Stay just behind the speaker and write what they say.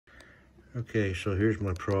Okay, so here's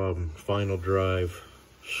my problem. Final drive,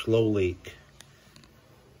 slow leak.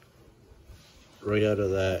 Right out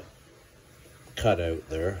of that cutout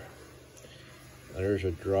there. There's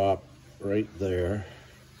a drop right there.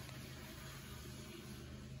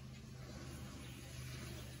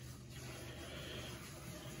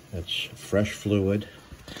 That's fresh fluid.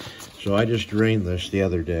 So I just drained this the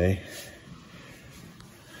other day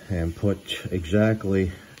and put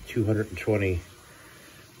exactly 220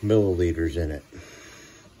 milliliters in it.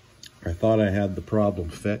 I thought I had the problem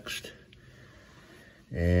fixed,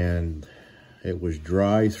 and it was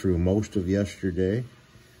dry through most of yesterday,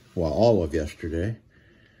 well, all of yesterday.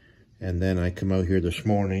 And then I come out here this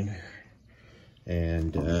morning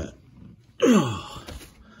and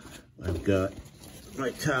I've got my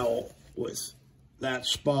towel with that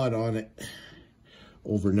spot on it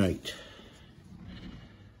overnight.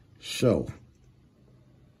 So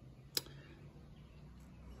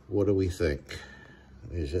what do we think?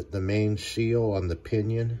 Is it the main seal on the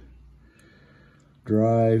pinion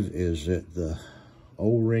drive? Is it the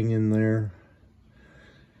O-ring in there?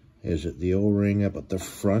 Is it the O-ring up at the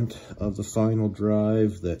front of the final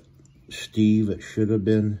drive that Steve, it should have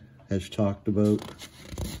been, has talked about?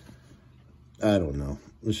 I don't know.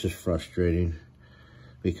 This is frustrating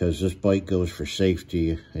because this bike goes for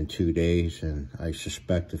safety in 2 days, and I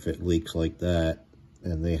suspect if it leaks like that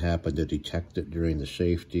and they happen to detect it during the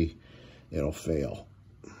safety, it'll fail.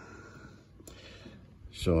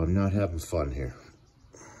 So I'm not having fun here.